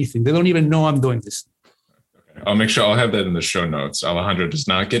don't get anything. They don't even know I'm doing this. Okay. I'll make sure I'll have that in the show notes. Alejandro does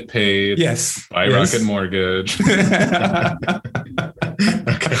not get paid. Yes. By Rocket Mortgage.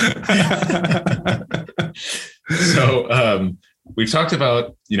 So we've talked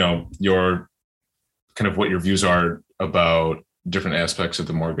about, your kind of what your views are about different aspects of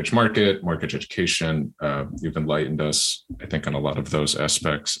the mortgage market, mortgage education. You've enlightened us, I think, on a lot of those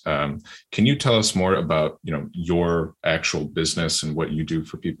aspects. Can you tell us more about, your actual business and what you do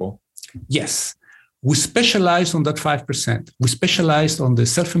for people? Yes. We specialize on that 5%. We specialize on the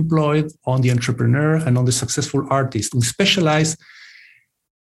self-employed, on the entrepreneur, and on the successful artist. We specialize.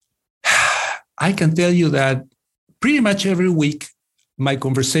 I can tell you that pretty much every week, my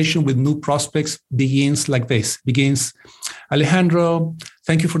conversation with new prospects begins like this. Alejandro,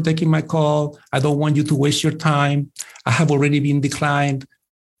 thank you for taking my call. I don't want you to waste your time. I have already been declined.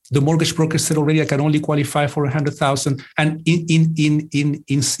 The mortgage broker said already I can only qualify for 100,000. And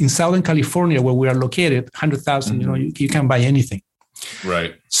in Southern California, where we are located, 100,000, you can buy anything.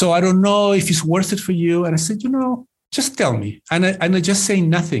 Right. So I don't know if it's worth it for you. And I said, just tell me. And I just say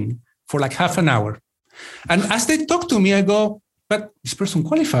nothing for like half an hour. And as they talk to me, I go, but this person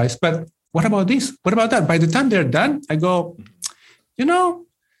qualifies, but What about this? What about that? By the time they're done, I go,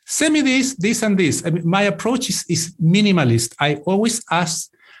 send me this, and this. I mean, my approach is minimalist. I always ask,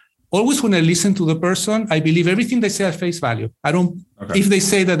 when I listen to the person, I believe everything they say at face value. I don't, If they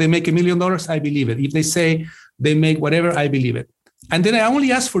say that they make $1 million, I believe it. If they say they make whatever, I believe it. And then I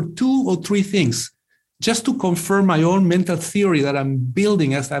only ask for 2 or 3 things just to confirm my own mental theory that I'm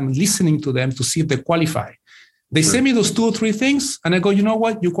building as I'm listening to them to see if they qualify. They send me those 2 or 3 things, and I go, you know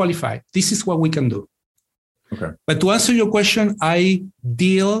what? You qualify. This is what we can do. Okay. But to answer your question, I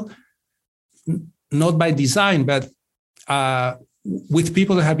deal not by design, but with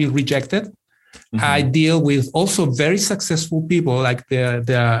people that have been rejected. Mm-hmm. I deal with also very successful people, like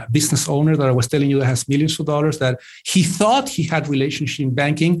the business owner that I was telling you that has millions of dollars, that he thought he had relationship in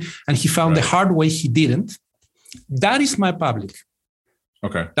banking and he found the hard way he didn't. That is my public.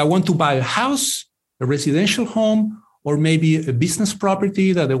 Okay. That want to buy a house, a residential home, or maybe a business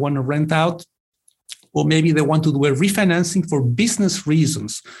property that they want to rent out, or maybe they want to do a refinancing for business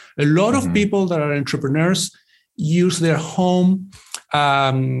reasons. A lot of people that are entrepreneurs use their home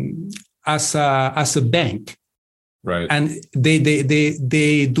as a bank, right? And they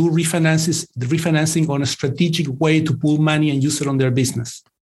do refinancing on a strategic way to pull money and use it on their business.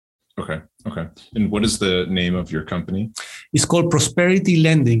 Okay. And what is the name of your company? It's called Prosperity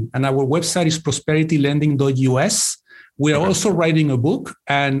Lending, and our website is prosperitylending.us. We are also writing a book,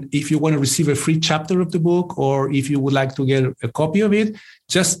 and if you want to receive a free chapter of the book, or if you would like to get a copy of it,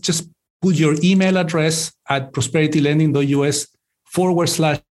 just put your email address at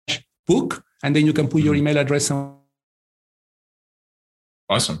prosperitylending.us/book, and then you can put your email address on.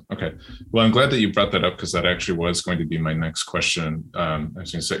 Awesome. Okay. Well, I'm glad that you brought that up, because that actually was going to be my next question. I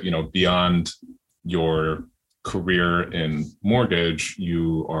was going to say, beyond your career in mortgage,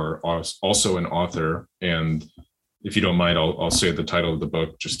 you are also an author. And if you don't mind, I'll say the title of the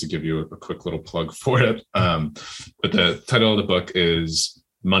book just to give you a quick little plug for it. But the title of the book is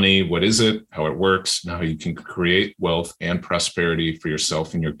Money, What Is It? How It Works, and How You Can Create Wealth and Prosperity for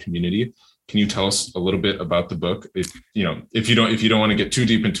Yourself and Your Community. Can you tell us a little bit about the book? If you don't want to get too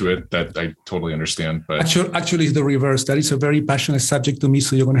deep into it, that I totally understand. But actually, it's the reverse. That is a very passionate subject to me,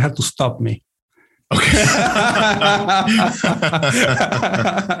 so you're going to have to stop me. Okay.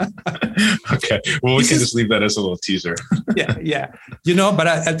 Okay. Well, we can just leave that as a little teaser. Yeah. But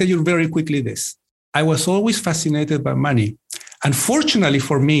I'll tell you very quickly this. I was always fascinated by money. Unfortunately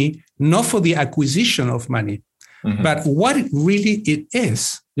for me, not for the acquisition of money, but what it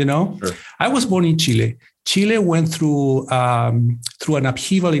is. Sure. I was born in Chile. Chile went through an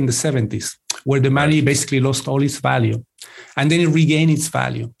upheaval in the 70s where the money basically lost all its value, and then it regained its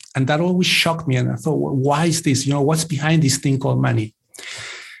value. And that always shocked me. And I thought, well, why is this? What's behind this thing called money?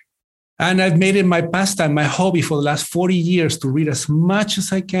 And I've made it my pastime, my hobby for the last 40 years to read as much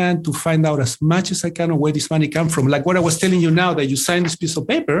as I can, to find out as much as I can of where this money comes from. Like what I was telling you now, that you sign this piece of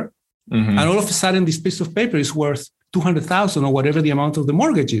paper, and all of a sudden this piece of paper is worth $200,000 or whatever the amount of the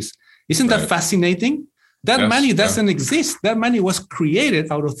mortgage is. Isn't that fascinating? That money doesn't exist. That money was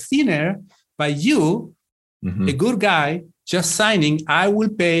created out of thin air by you, a good guy, just signing, I will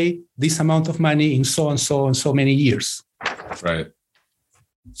pay this amount of money in so and so and so many years. Right.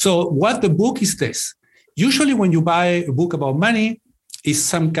 So what the book is this. Usually when you buy a book about money, it's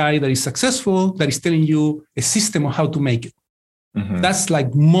some guy that is successful that is telling you a system of how to make it. That's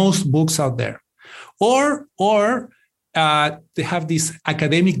like most books out there. Or they have these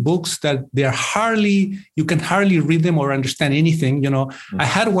academic books that you can hardly read them or understand anything. I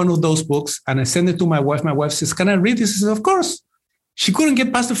had one of those books and I sent it to my wife. My wife says, "Can I read this?" I said, "Of course." She couldn't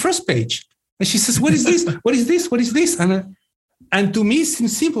get past the first page. And she says, "What is this? What is this? What is this?" And to me, it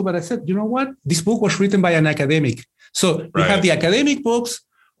seems simple, but I said, you know what? This book was written by an academic. So you have the academic books,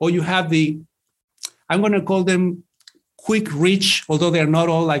 or you have I'm going to call them quick rich, although they're not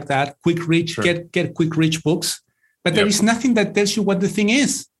all like that. Quick rich, get quick rich books. But there is nothing that tells you what the thing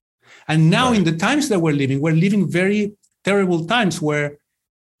is. And now in the times that we're living very terrible times where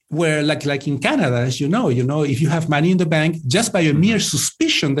like in Canada, as you know, if you have money in the bank, just by a mere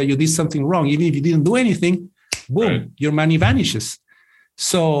suspicion that you did something wrong, even if you didn't do anything, boom, your money vanishes.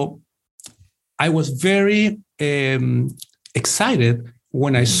 So I was very excited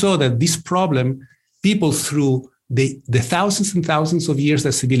when I saw that this problem, people through the thousands and thousands of years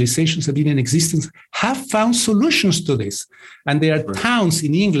that civilizations have been in existence have found solutions to this. And there are towns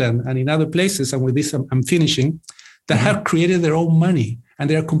in England and in other places, and with this I'm finishing, that have created their own money and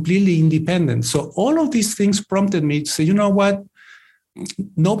they are completely independent. So all of these things prompted me to say, you know what?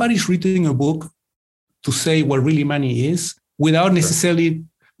 Nobody's reading a book to say what really money is without necessarily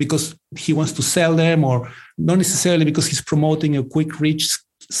because he wants to sell them, or not necessarily because he's promoting a quick rich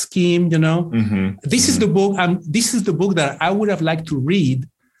scheme, This is the book. This is the book that I would have liked to read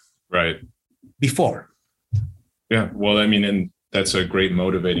before. Yeah. Well, I mean, and that's a great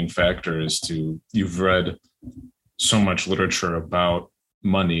motivating factor you've read so much literature about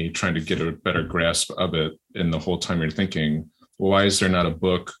money, trying to get a better grasp of it. And the whole time you're thinking, well, why is there not a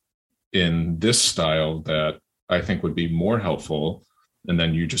book in this style that I think would be more helpful? And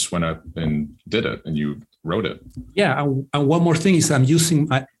then you just went up and did it and you wrote it. Yeah. And one more thing is I'm using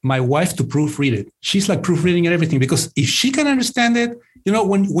my wife to proofread it. She's like proofreading and everything, because if she can understand it,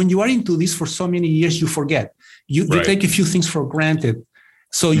 when you are into this for so many years, you forget. You take a few things for granted.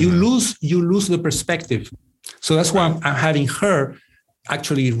 So you lose the perspective. So that's why I'm having her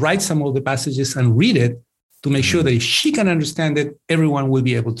actually write some of the passages and read it to make sure that if she can understand it, everyone will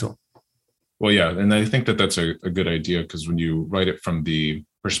be able to. Well, yeah. And I think that that's a good idea, because when you write it from the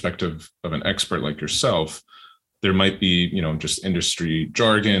perspective of an expert like yourself, there might be, just industry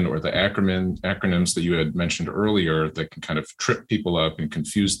jargon or the acronyms that you had mentioned earlier that can kind of trip people up and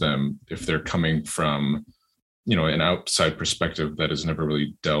confuse them if they're coming from, an outside perspective that has never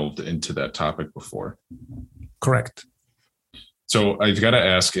really delved into that topic before. Correct. So I've got to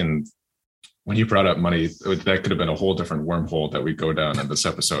ask, and when you brought up money, that could have been a whole different wormhole that we go down in this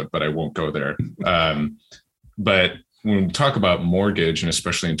episode, but I won't go there. But when we talk about mortgage, and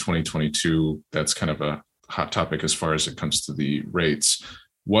especially in 2022, that's kind of a hot topic as far as it comes to the rates.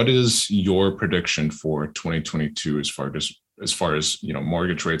 What is your prediction for 2022 as far as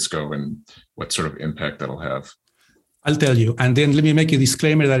mortgage rates go, and what sort of impact that'll have? I'll tell you. And then let me make a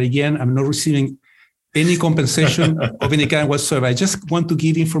disclaimer that, again, I'm not receiving any compensation of any kind whatsoever. I just want to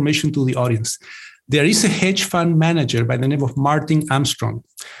give information to the audience. There is a hedge fund manager by the name of Martin Armstrong.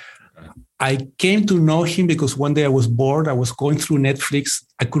 I came to know him because one day I was bored. I was going through Netflix.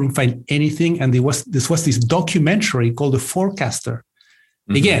 I couldn't find anything. And this was this documentary called The Forecaster.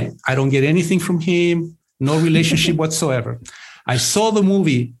 Again, I don't get anything from him, no relationship whatsoever. I saw the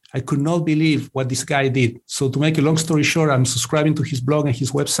movie. I could not believe what this guy did. So to make a long story short, I'm subscribing to his blog and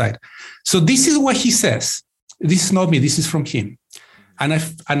his website. So this is what he says. This is not me. This is from him. And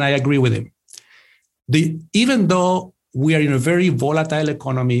I agree with him. Even though we are in a very volatile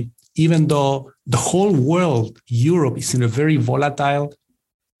economy, even though the whole world, Europe, is in a very volatile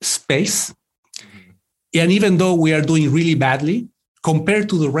space, and even though we are doing really badly, compared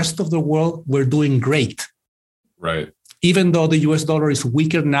to the rest of the world, we're doing great. Right. Even though the US dollar is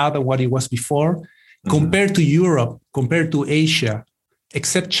weaker now than what it was before, compared to Europe, compared to Asia,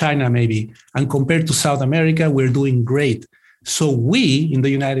 except China maybe, and compared to South America, we're doing great. So we in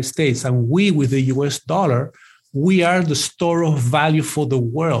the United States, and we with the US dollar, we are the store of value for the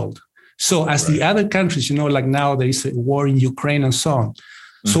world. So as the other countries, like now there is a war in Ukraine and so on.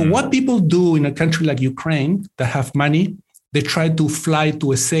 So what people do in a country like Ukraine that have money, they try to fly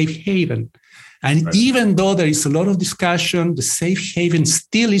to a safe haven. And even though there is a lot of discussion, the safe haven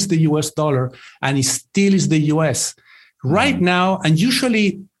still is the US dollar, and it still is the US. Right now, and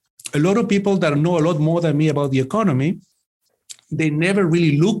usually a lot of people that know a lot more than me about the economy, they never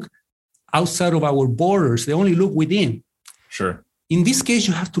really look outside of our borders. They only look within. Sure. In this case,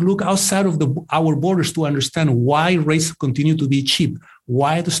 you have to look outside of our borders to understand why rates continue to be cheap,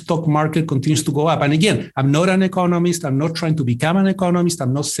 why the stock market continues to go up. And again, I'm not an economist. I'm not trying to become an economist.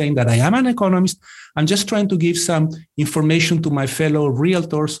 I'm not saying that I am an economist. I'm just trying to give some information to my fellow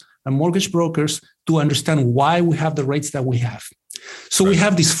realtors and mortgage brokers to understand why we have the rates that we have. So we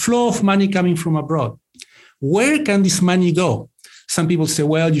have this flow of money coming from abroad. Where can this money go? Some people say,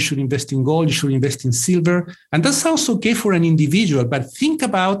 well, you should invest in gold, you should invest in silver. And that sounds okay for an individual, but think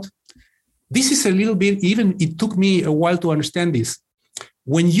about, this is a little bit, even it took me a while to understand this.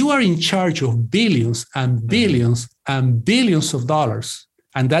 When you are in charge of billions and billions and billions of dollars,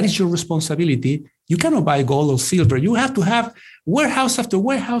 and that is your responsibility, you cannot buy gold or silver. You have to have warehouse after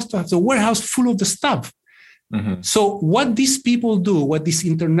warehouse after warehouse full of the stuff. So what these people do, what these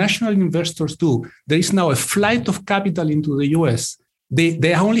international investors do, there is now a flight of capital into the US.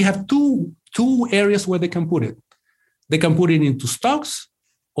 They only have two areas where they can put it. They can put it into stocks,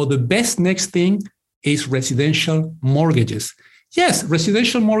 or the best next thing is residential mortgages. Yes,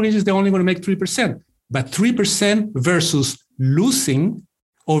 residential mortgages, they're only going to make 3%, but 3% versus losing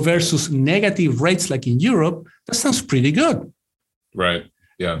or versus negative rates like in Europe, that sounds pretty good. Right.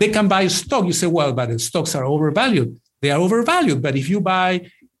 Yeah. They can buy a stock. You say, well, but the stocks are overvalued. They are overvalued. But if you buy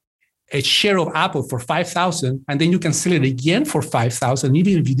a share of Apple for $5,000 and then you can sell it again for $5,000,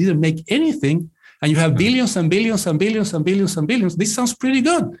 even if you didn't make anything, and you have billions and billions and billions and billions and billions, this sounds pretty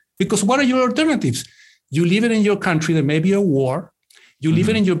good. Because what are your alternatives? You leave it in your country, there may be a war. You leave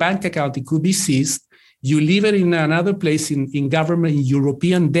it in your bank account, it could be seized. you leave it in another place in government, in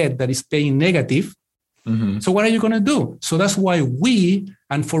European debt that is paying negative. Mm-hmm. So what are you going to do? So that's why we,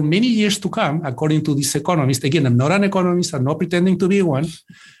 and for many years to come, according to this economist, again, I'm not an economist, I'm not pretending to be one.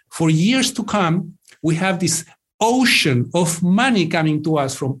 For years to come, we have this ocean of money coming to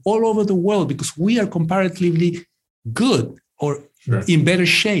us from all over the world because we are comparatively good or in better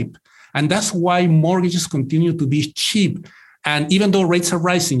shape. And that's why mortgages continue to be cheap. And even though rates are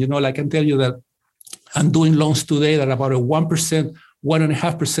rising, I can tell you that I'm doing loans today that are about a 1%,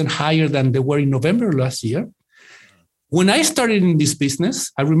 1.5% higher than they were in November last year. When I started in this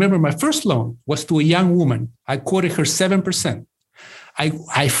business, I remember my first loan was to a young woman. I quoted her 7%.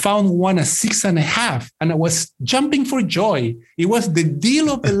 I found one at 6.5%, and I was jumping for joy. It was the deal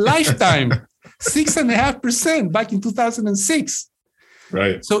of a lifetime, 6.5% back in 2006.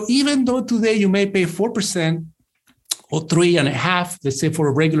 Right. So even though today you may pay 4% or 3.5%, let's say for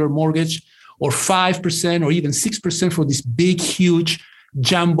a regular mortgage, or 5% or even 6% for these big, huge,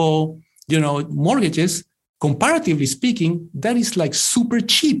 jumbo, mortgages, comparatively speaking, that is like super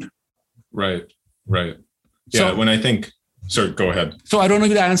cheap. Right. Yeah, when I think, sorry, go ahead. So I don't know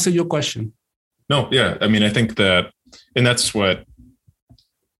if that answered your question. No, yeah. I mean, I think that, and that's what,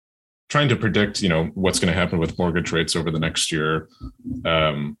 trying to predict, what's going to happen with mortgage rates over the next year,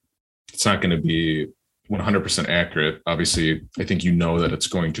 it's not going to be 100% accurate. Obviously, I think that it's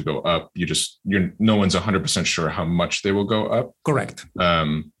going to go up. No one's 100% sure how much they will go up. Correct.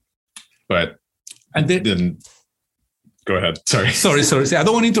 But then go ahead. Sorry. I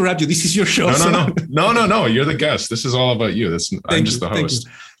don't want to interrupt you. This is your show. No. You're the guest. This is all about you. I'm just the host.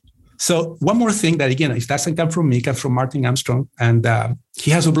 So one more thing that, again, it doesn't come from me, it comes from Martin Armstrong, and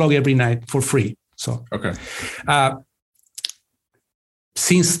he has a blog every night for free. So okay.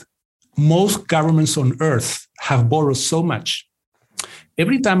 Since most governments on earth have borrowed so much,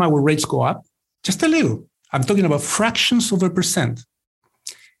 every time our rates go up, just a little, I'm talking about fractions of a percent,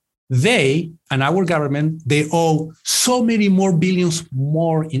 they and our government, they owe so many more billions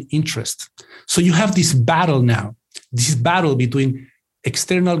more in interest. So you have this battle now, between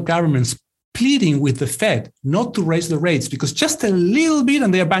external governments pleading with the Fed not to raise the rates because just a little bit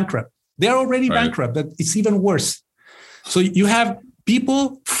and they are bankrupt. They are already bankrupt, but it's even worse. So you have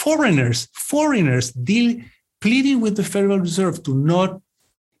people, foreigners pleading with the Federal Reserve to not,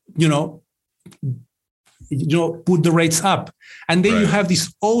 put the rates up. And then you have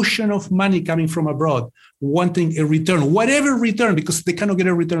this ocean of money coming from abroad, wanting a return, whatever return, because they cannot get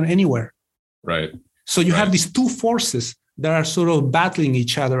a return anywhere. Right. So you have these two forces that are sort of battling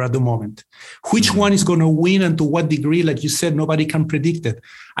each other at the moment. Which one is going to win and to what degree? Like you said, nobody can predict it.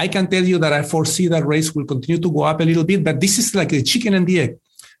 I can tell you that I foresee that rates will continue to go up a little bit, but this is like the chicken and the egg.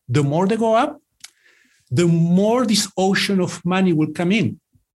 The more they go up, the more this ocean of money will come in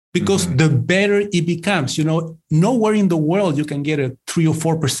because the better it becomes. Nowhere in the world you can get a 3 or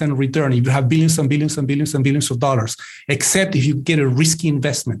 4% return if you have billions and billions and billions and billions of dollars, except if you get a risky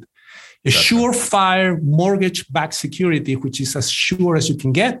investment. A surefire mortgage-backed security, which is as sure as you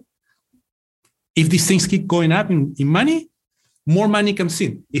can get. If these things keep going up in money, more money comes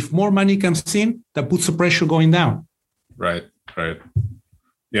in. If more money comes in, that puts the pressure going down. Right.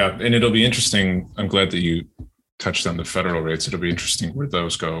 Yeah, and it'll be interesting. I'm glad that you touched on the federal rates. It'll be interesting where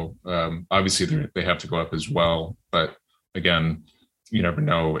those go. Obviously, they have to go up as well. But again, you never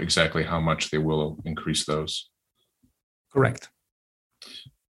know exactly how much they will increase those. Correct.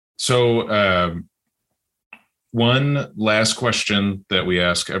 So one last question that we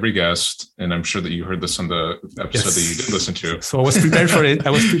ask every guest, and I'm sure that you heard this on the episode that you did listen to. So I was prepared for it.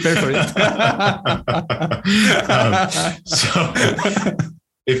 So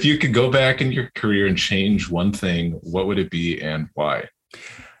if you could go back in your career and change one thing, what would it be and why?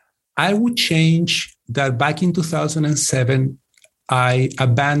 I would change that back in 2007, I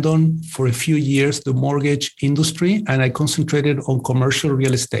abandoned for a few years the mortgage industry and I concentrated on commercial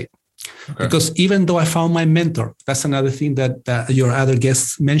real estate. Okay. Because even though I found my mentor, that's another thing that your other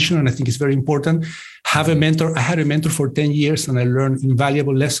guests mentioned, and I think it's very important. I had a mentor for 10 years and I learned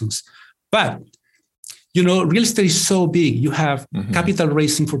invaluable lessons. But, real estate is so big. You have capital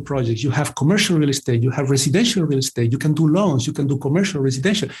raising for projects. You have commercial real estate. You have residential real estate. You can do loans. You can do commercial,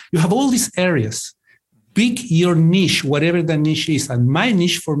 residential. You have all these areas. Pick your niche, whatever that niche is. And my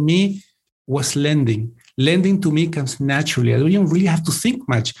niche for me was lending. Lending to me comes naturally. I don't even really have to think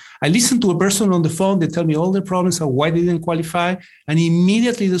much. I listen to a person on the phone. They tell me all their problems and why they didn't qualify. And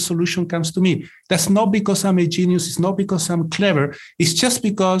immediately the solution comes to me. That's not because I'm a genius. It's not because I'm clever. It's just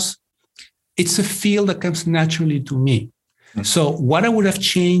because it's a field that comes naturally to me. Mm-hmm. So what I would have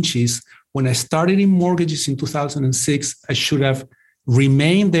changed is when I started in mortgages in 2006, I should have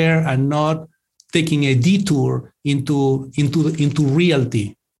remained there and not taking a detour into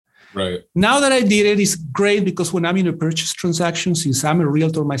realty. Right. Now that I did it, it's great because when I'm in a purchase transaction, since I'm a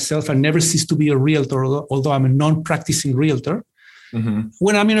realtor myself, I never cease to be a realtor, although I'm a non-practicing realtor. Mm-hmm.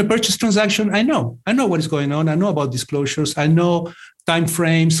 When I'm in a purchase transaction, I know what is going on. I know about disclosures. I know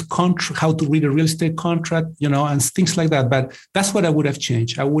timeframes, how to read a real estate contract, and things like that. But that's what I would have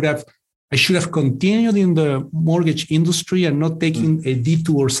changed. I should have continued in the mortgage industry and not taking a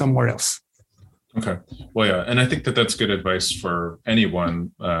detour somewhere else. Okay. Well, yeah. And I think that that's good advice for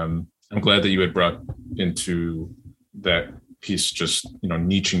anyone. I'm glad that you had brought into that piece, just,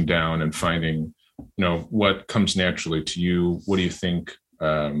 niching down and finding, what comes naturally to you. What do you think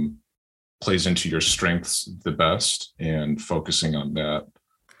plays into your strengths the best, and focusing on that?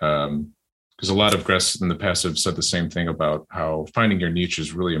 Because a lot of guests in the past have said the same thing about how finding your niche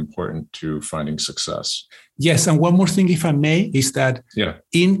is really important to finding success. Yes, and one more thing, if I may, is that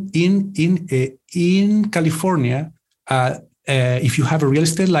in California, if you have a real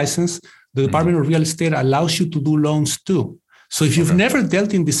estate license, the Department of Real Estate allows you to do loans too. So if you've never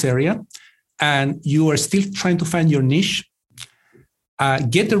dealt in this area and you are still trying to find your niche,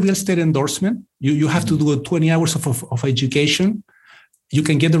 get the real estate endorsement. You have to do 20 hours of education. You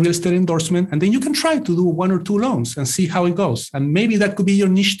can get the real estate endorsement, and then you can try to do 1 or 2 loans and see how it goes. And maybe that could be your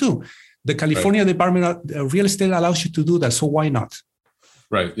niche too. The California Department of Real Estate allows you to do that. So why not?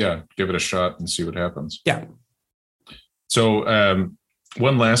 Right. Yeah. Give it a shot and see what happens. Yeah. So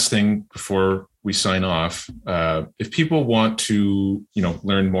one last thing before we sign off, if people want to,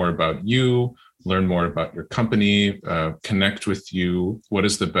 learn more about you, learn more about your company, connect with you, what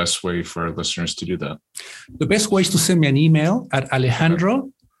is the best way for our listeners to do that? The best way is to send me an email at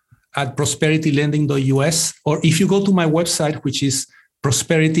alejandro@prosperitylending.us, or if you go to my website, which is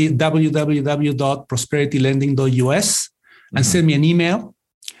www.prosperitylending.us, and send me an email,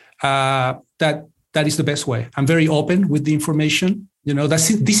 that is the best way. I'm very open with the information.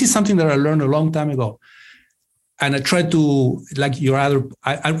 This is something that I learned a long time ago. And I try to,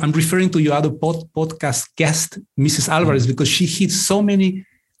 I'm referring to your other podcast guest, Mrs. Alvarez, because she hits so many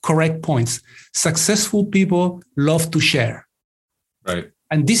correct points. Successful people love to share. Right.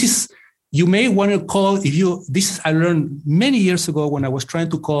 And you may want to call, I learned many years ago when I was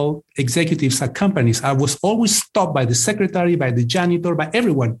trying to call executives at companies. I was always stopped by the secretary, by the janitor, by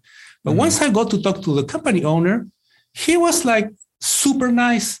everyone. But once I got to talk to the company owner, he was super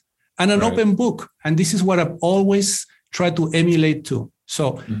nice and an open book. And this is what I've always tried to emulate too.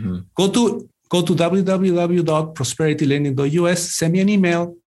 So go to www.prosperitylending.us, send me an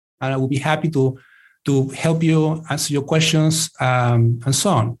email, and I will be happy to help you answer your questions, and so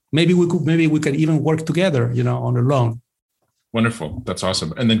on. Maybe we could even work together, on a loan. Wonderful. That's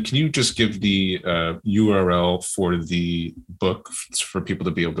awesome. And then can you just give the URL for the book for people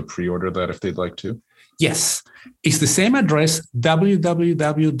to be able to pre-order that if they'd like to? Yes. It's the same address,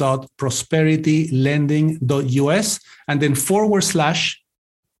 www.prosperitylending.us, and then /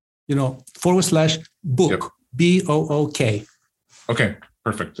 book, BOOK. Okay.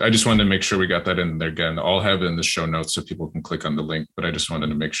 Perfect. I just wanted to make sure we got that in there again. I'll have it in the show notes so people can click on the link, but I just wanted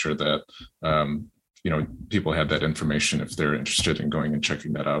to make sure that, people had that information if they're interested in going and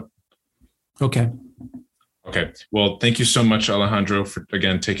checking that out. Okay. Well, thank you so much, Alejandro, for,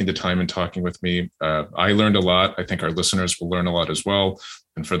 again, taking the time and talking with me. I learned a lot. I think our listeners will learn a lot as well.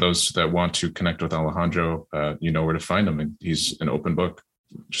 And for those that want to connect with Alejandro, you know where to find him. And he's an open book,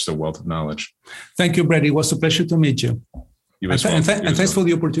 just a wealth of knowledge. Thank you, Brett. It was a pleasure to meet you. You as well. And thanks for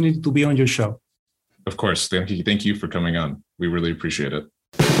the opportunity to be on your show. Of course. Thank you for coming on. We really appreciate it.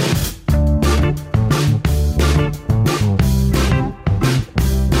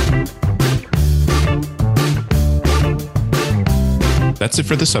 That's it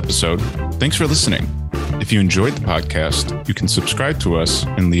for this episode. Thanks for listening. If you enjoyed the podcast, you can subscribe to us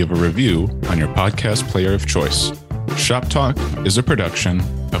and leave a review on your podcast player of choice. Shop Talk is a production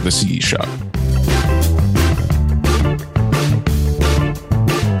of the CE Shop.